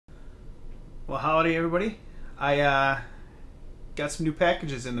Well, howdy everybody. I got some new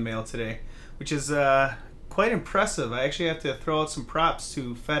packages in the mail today, which is quite impressive. I actually have to throw out some props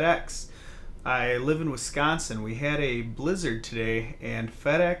to FedEx. I live in Wisconsin. We had a blizzard today and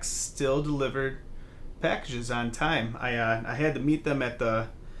FedEx still delivered packages on time. I had to meet them at the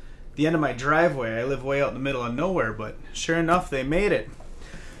end of my driveway. I live way out in the middle of nowhere, but sure enough they made it.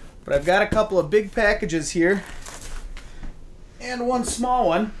 But I've got a couple of big packages here and one small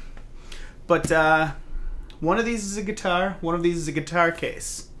one. But one of these is a guitar, one of these is a guitar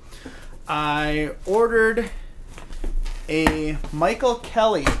case. I ordered a Michael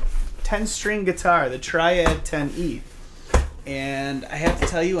Kelly 10-string guitar, the Triad 10E. And I have to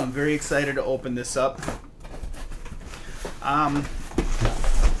tell you, I'm very excited to open this up.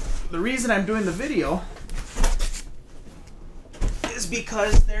 The reason I'm doing the video is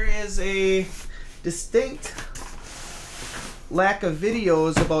because there is a distinct lack of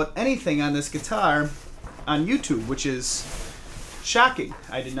videos about anything on this guitar on YouTube, which is shocking.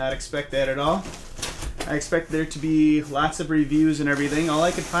 I did not expect that at all. I expected there to be lots of reviews and everything. All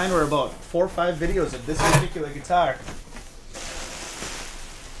I could find were about 4 or 5 videos of this particular guitar.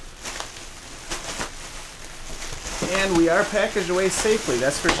 And we are packaged away safely,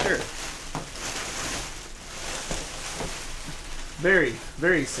 that's for sure. Very,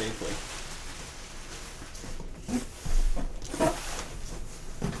 very safely.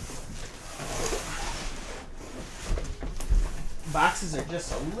 Boxes are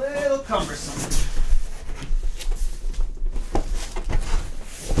just a little cumbersome.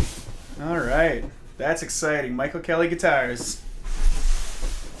 Alright, that's exciting. Michael Kelly guitars.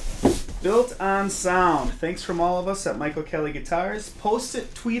 Built on sound. Thanks from all of us at Michael Kelly Guitars. Post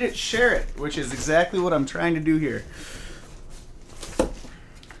it, tweet it, share it, which is exactly what I'm trying to do here.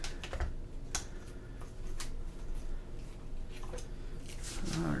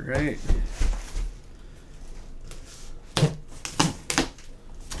 Alright.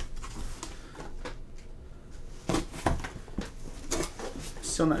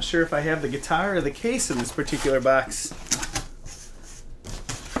 Still not sure if I have the guitar or the case in this particular box.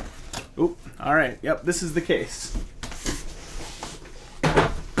 Oop, alright, yep, this is the case.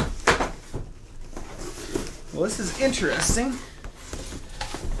 Well, this is interesting.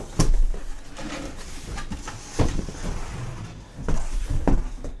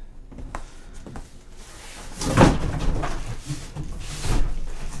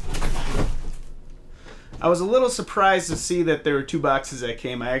 I was a little surprised to see that there were 2 boxes that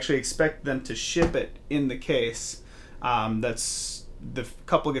came. I actually expected them to ship it in the case. That's the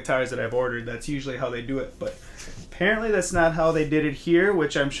couple guitars that I've ordered. That's usually how they do it, but apparently that's not how they did it here,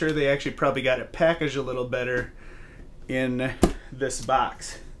 which I'm sure they actually probably got it packaged a little better in this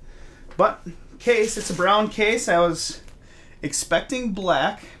box. But case, it's a brown case. I was expecting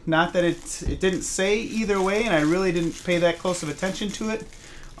black. Not that it didn't say either way, and I really didn't pay that close of attention to it.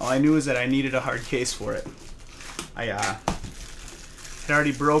 All I knew is that I needed a hard case for it. I had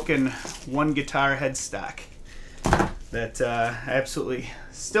already broken one guitar headstock that I absolutely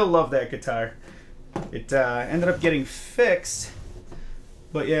still love that guitar. It ended up getting fixed,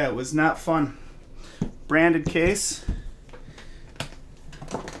 but yeah, it was not fun. Branded case.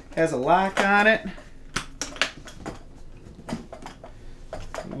 Has a lock on it.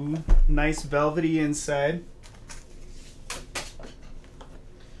 Ooh, nice velvety inside.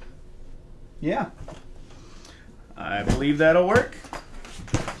 Yeah, I believe that'll work.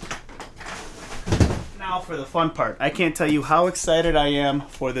 Now for the fun part. I can't tell you how excited I am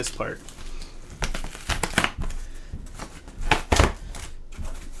for this part.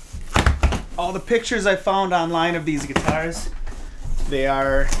 All the pictures I found online of these guitars, they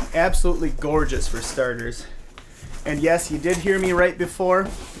are absolutely gorgeous for starters. And yes, you did hear me right before.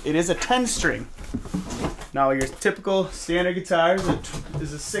 It is a 10-string. Now your typical standard guitar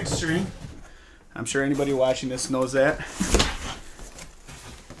is a 6-string. I'm sure anybody watching this knows that.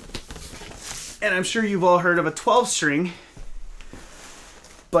 And I'm sure you've all heard of a 12-string.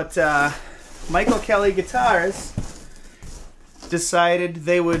 But Michael Kelly Guitars decided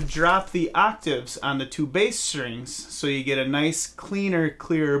they would drop the octaves on the 2 bass strings so you get a nice, cleaner,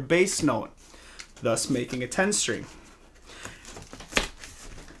 clearer bass note, thus making a 10-string.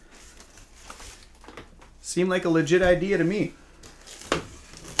 Seemed like a legit idea to me.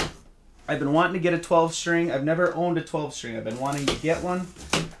 I've been wanting to get a 12-string. I've never owned a 12-string. I've been wanting to get one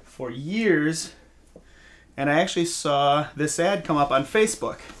for years. And I actually saw this ad come up on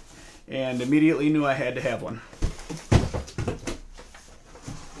Facebook and immediately knew I had to have one.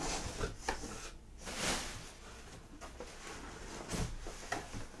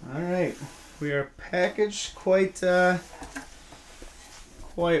 All right, we are packaged quite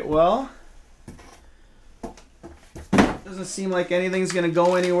well. Doesn't seem like anything's going to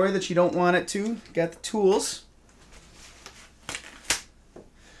go anywhere that you don't want it to. Got the tools.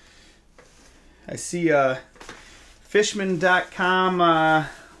 I see Fishman.com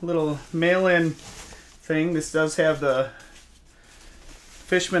little mail-in thing. This does have the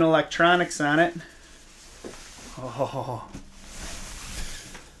Fishman electronics on it. Oh,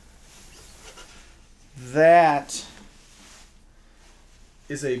 that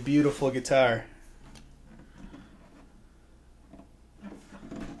is a beautiful guitar.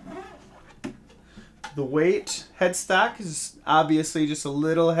 The weight headstock is obviously just a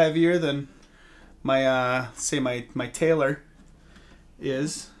little heavier than my say my Taylor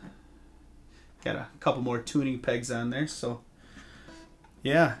is. Got a couple more tuning pegs on there, so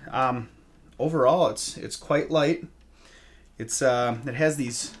yeah. Overall, it's quite light. It has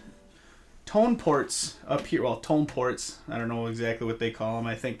these tone ports up here. Well, tone ports. I don't know exactly what they call them.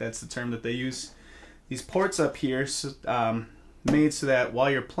 I think that's the term that they use. These ports up here, made so that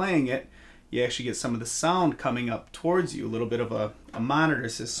while you're playing it, you actually get some of the sound coming up towards you. A little bit of a monitor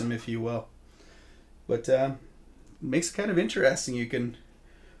system, if you will. But makes it kind of interesting. You can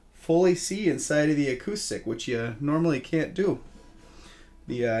fully see inside of the acoustic, which you normally can't do.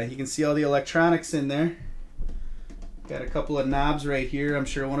 You can see all the electronics in there. Got a couple of knobs right here. I'm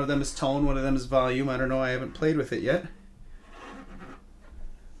sure one of them is tone, one of them is volume. I don't know. I haven't played with it yet.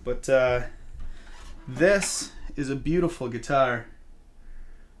 But this is a beautiful guitar.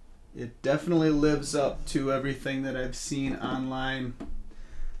 It definitely lives up to everything that I've seen online.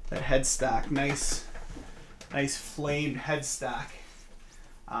 That headstock, nice flamed headstock.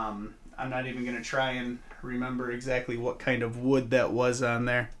 I'm not even gonna try and remember exactly what kind of wood that was on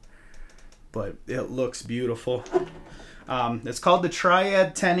there, but it looks beautiful. It's called the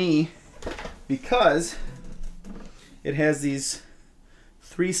Triad 10E because it has these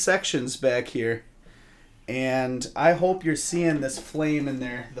 3 sections back here, and I hope you're seeing this flame in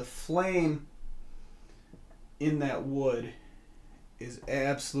there. The flame in that wood is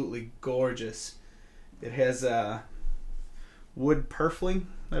absolutely gorgeous. It has wood purfling,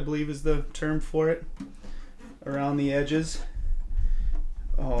 I believe is the term for it, around the edges.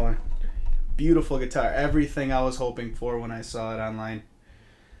 Oh, beautiful guitar. Everything I was hoping for when I saw it online.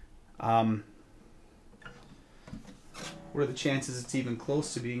 What are the chances it's even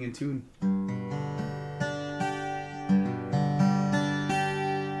close to being in tune?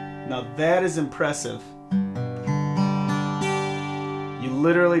 Now that is impressive. You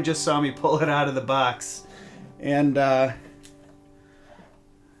literally just saw me pull it out of the box. And yeah,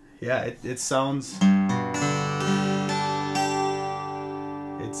 it sounds...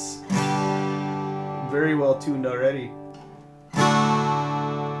 It's very well tuned already.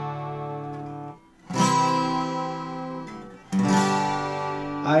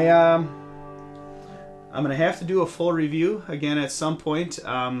 I'm gonna have to do a full review again at some point.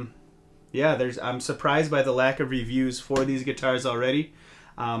 Yeah, I'm surprised by the lack of reviews for these guitars already.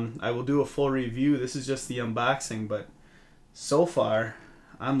 I will do a full review. This is just the unboxing, but so far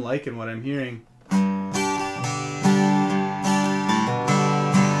I'm liking what I'm hearing.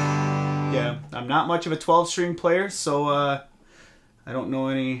 Yeah, I'm not much of a 12-string player, so I don't know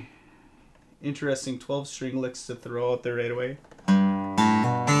any interesting 12-string licks to throw out there right away.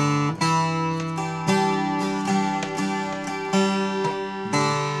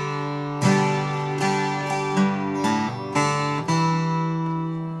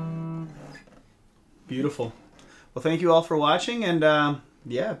 Beautiful. Well, thank you all for watching, and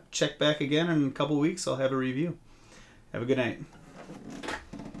yeah, check back again in a couple weeks. I'll have a review. Have a good night.